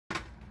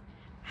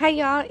Hi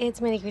y'all,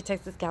 it's Manicure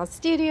Texas Gal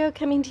Studio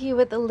coming to you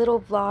with a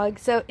little vlog.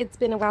 So it's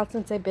been a while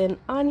since I've been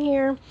on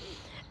here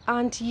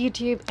onto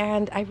YouTube,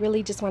 and I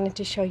really just wanted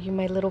to show you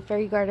my little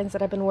fairy gardens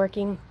that I've been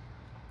working.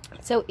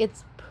 So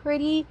it's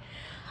pretty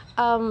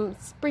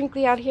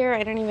sprinkly out here.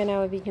 I don't even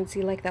know if you can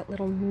see like that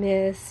little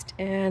mist,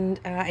 and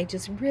I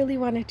just really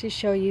wanted to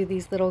show you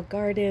these little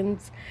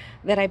gardens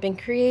that I've been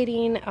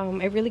creating.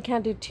 I really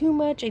can't do too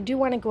much. I do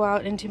want to go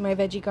out into my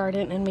veggie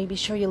garden and maybe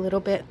show you a little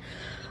bit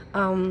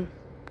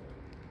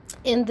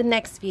in the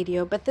next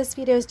video, but this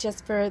video is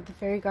just for the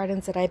fairy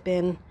gardens that I've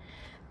been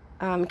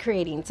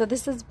creating. So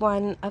this is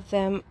one of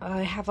them.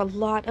 I have a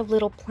lot of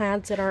little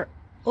plants that are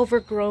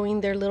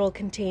overgrowing their little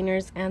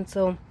containers, and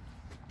so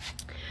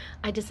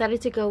I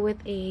decided to go with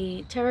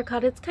a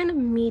terracotta. It's kind of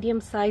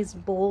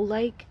medium-sized bowl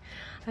like.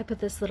 I put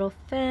this little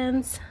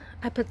fence,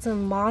 I put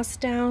some moss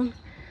down,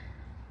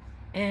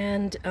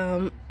 and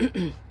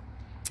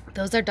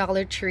those are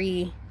Dollar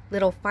Tree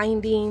little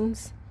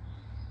findings.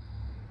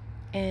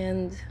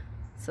 And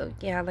so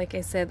yeah, like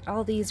I said,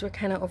 all these were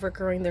kind of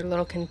overgrowing their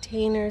little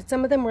containers.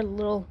 Some of them were a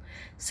little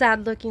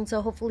sad looking, so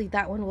hopefully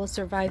that one will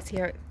survive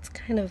here. It's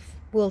kind of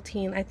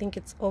wilting. I think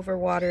it's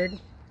overwatered.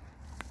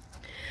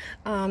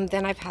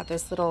 Then I've had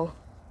this little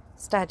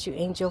statue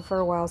angel for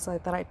a while, so I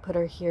thought I'd put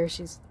her here.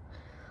 She's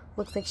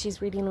looks like she's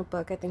reading a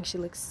book. I think she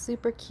looks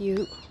super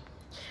cute.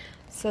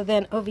 So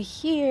then over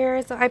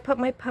here, so I put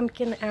my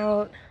pumpkin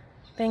out.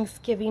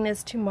 Thanksgiving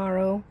is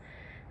tomorrow.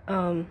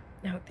 Oh,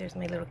 there's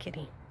my little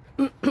kitty.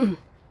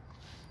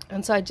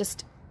 And so I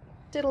just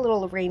did a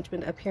little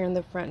arrangement up here in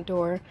the front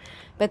door.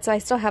 But so I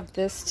still have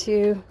this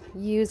to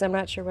use. I'm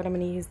not sure what I'm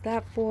going to use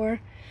that for.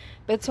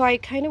 But so I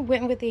kind of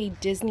went with a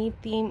Disney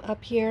theme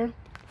up here.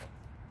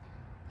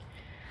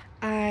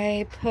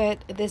 I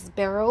put this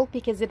barrel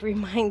because it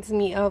reminds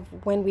me of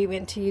when we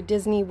went to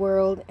Disney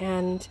World,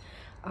 and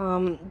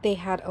they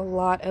had a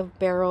lot of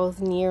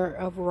barrels near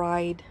a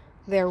ride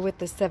there with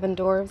the 7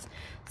 dwarves.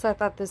 So I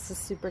thought this is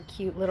a super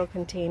cute little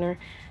container.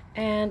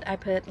 And I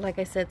put, like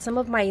I said, some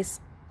of my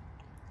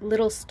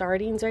little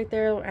startings right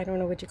there. I don't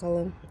know what you call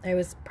them. I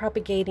was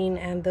propagating,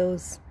 and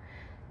those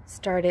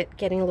started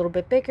getting a little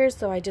bit bigger,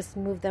 so I just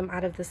moved them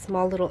out of the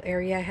small little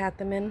area I had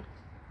them in.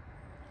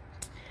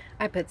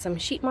 I put some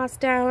sheet moss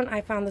down.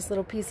 I found this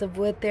little piece of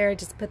wood there. I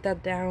just put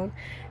that down,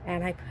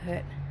 and I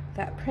put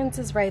that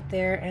princess right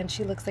there, and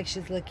she looks like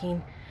she's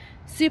looking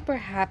super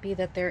happy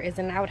that there is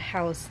an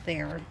outhouse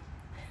there.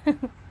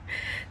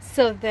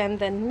 So then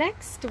the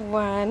next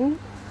one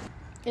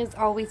is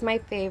always my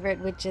favorite,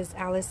 which is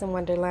Alice in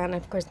Wonderland.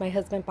 Of course, my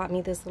husband bought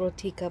me this little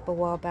teacup a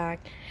while back,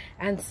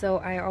 and so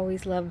I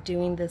always love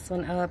doing this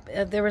one up.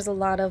 There was a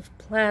lot of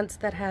plants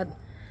that had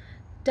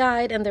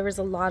died, and there was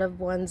a lot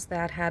of ones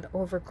that had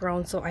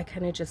overgrown, so I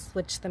kind of just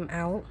switched them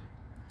out.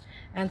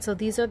 And so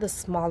these are the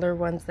smaller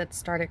ones that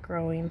started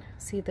growing.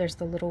 See, there's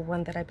the little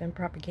one that I've been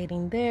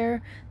propagating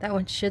there. That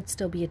one should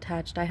still be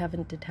attached. I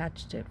haven't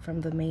detached it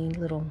from the main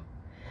little,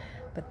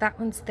 but that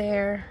one's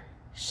there.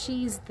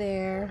 She's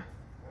there.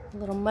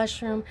 Little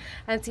mushroom.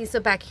 And see, so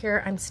back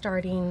here I'm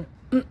starting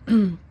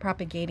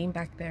propagating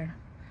back there.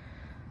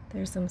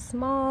 There's some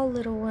small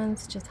little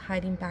ones just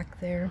hiding back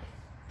there.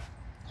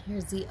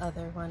 Here's the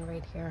other one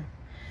right here.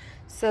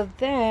 So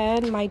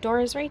then my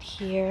door is right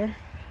here,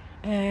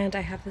 and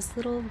I have this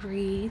little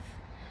wreath.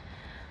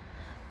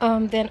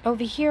 Then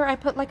over here I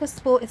put like a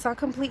spool. It's not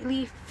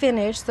completely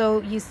finished, so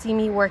you see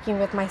me working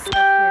with my stuff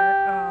here.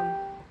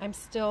 I'm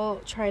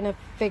still trying to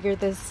figure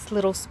this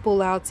little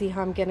spool out, see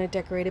how I'm gonna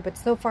decorate it. But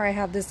so far I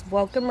have this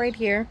welcome right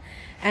here,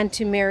 and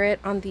to mirror it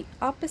on the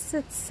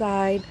opposite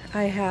side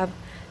I have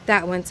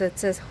that one. So it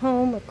says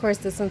home. Of course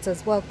this one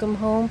says welcome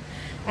home.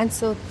 And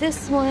so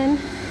this one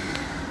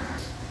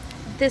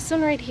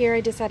right here,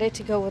 I decided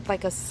to go with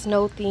like a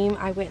snow theme.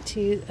 I went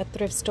to a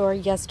thrift store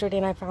yesterday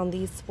and I found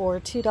these for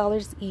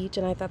 $2 each,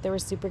 and I thought they were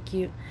super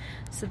cute.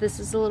 So this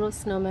is a little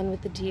snowman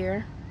with the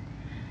deer,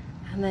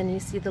 and then you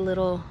see the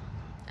little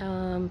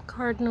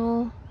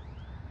cardinal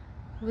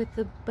with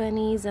the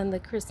bunnies and the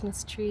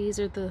Christmas trees,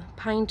 or the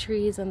pine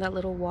trees, and that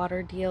little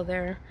water deal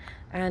there,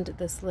 and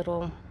this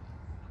little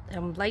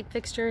light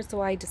fixture.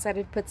 So I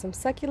decided to put some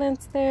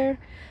succulents there.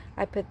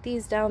 I put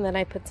these down, then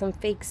I put some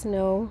fake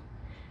snow,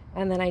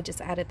 and then I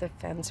just added the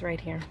fence right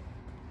here.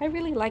 I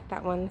really like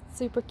that one. It's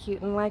super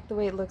cute, and like the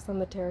way it looks on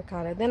the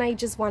terracotta. Then I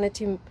just wanted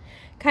to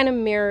kind of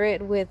mirror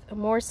it with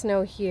more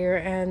snow here,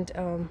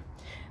 and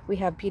we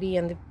have Beauty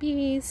and the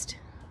Beast.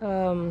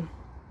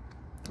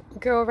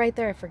 Girl right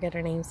there, I forget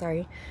her name,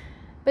 sorry,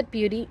 but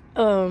Beauty,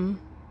 and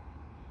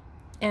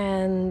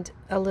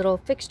a little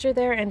fixture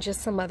there, and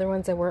just some other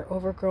ones that were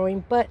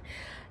overgrowing, but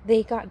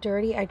they got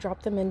dirty. I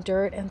dropped them in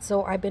dirt, and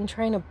so I've been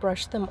trying to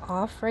brush them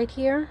off right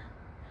here.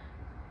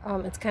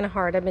 It's kind of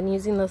hard. I've been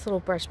using this little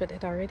brush, but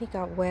it already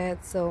got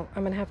wet, so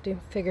I'm gonna have to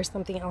figure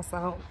something else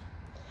out.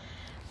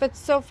 But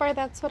so far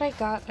that's what I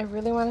got. I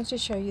really wanted to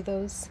show you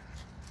those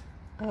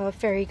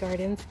fairy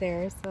gardens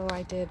there. So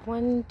I did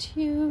 1,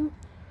 2,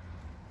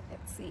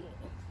 let's see,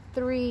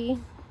 3,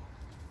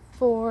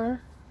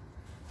 4,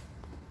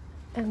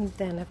 and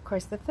then of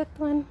course the 5th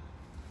one.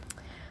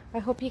 I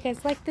hope you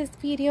guys like this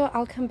video.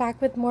 I'll come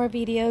back with more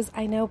videos.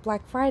 I know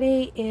Black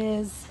Friday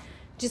is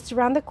just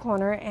around the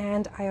corner,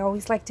 and I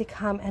always like to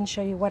come and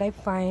show you what I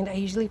find. I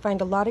usually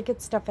find a lot of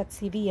good stuff at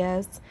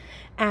CVS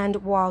and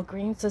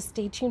Walgreens, so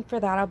stay tuned for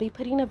that. I'll be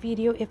putting a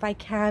video if I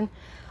can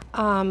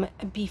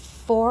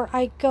before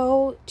I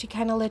go to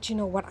kind of let you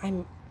know what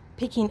I'm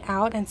picking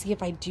out and see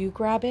if I do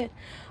grab it.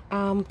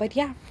 But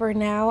yeah, for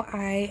now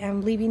I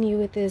am leaving you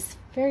with this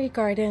fairy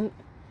garden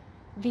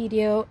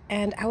video,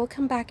 and I will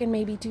come back and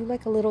maybe do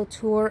like a little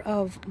tour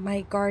of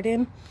my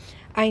garden.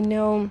 I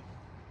know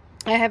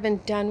I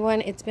haven't done one,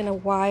 it's been a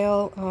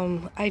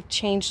while. I've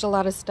changed a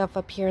lot of stuff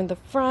up here in the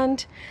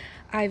front.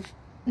 I've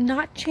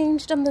not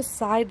changed on the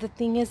side. The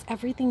thing is,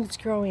 everything's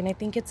growing. I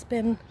think it's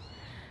been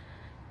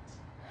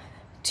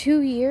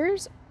 2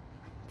 years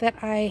that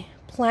I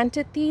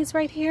planted these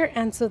right here,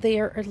 and so they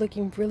are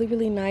looking really,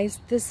 really nice.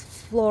 This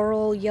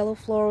floral, yellow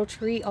floral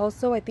tree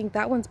also, I think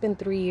that one's been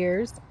 3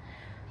 years.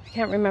 I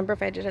can't remember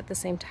if I did it at the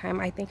same time.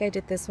 I think I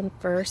did this one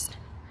first.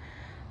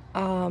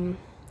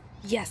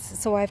 Yes,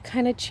 so I've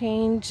kind of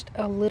changed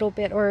a little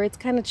bit, or it's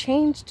kind of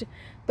changed,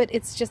 but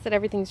it's just that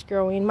everything's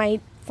growing.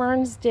 My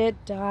ferns did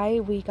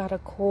die. We got a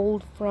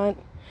cold front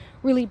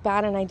really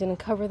bad, and I didn't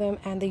cover them,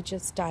 and they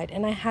just died.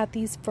 And I had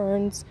these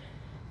ferns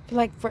for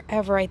like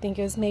forever. I think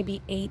it was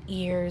maybe 8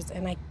 years,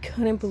 and I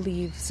couldn't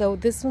believe. So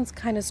this one's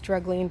kind of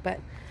struggling,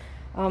 but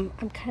I'm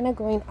kind of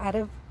going out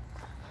of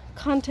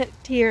context,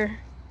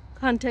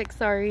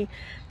 sorry,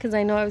 because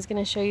I know I was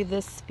going to show you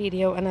this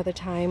video another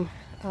time.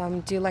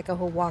 Do like a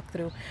whole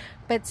walkthrough,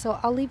 but so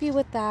I'll leave you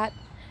with that,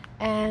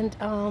 and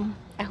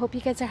I hope you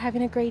guys are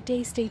having a great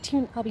day. Stay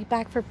tuned. I'll be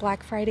back for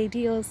Black Friday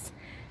deals.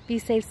 Be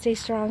safe, stay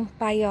strong.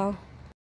 Bye, y'all.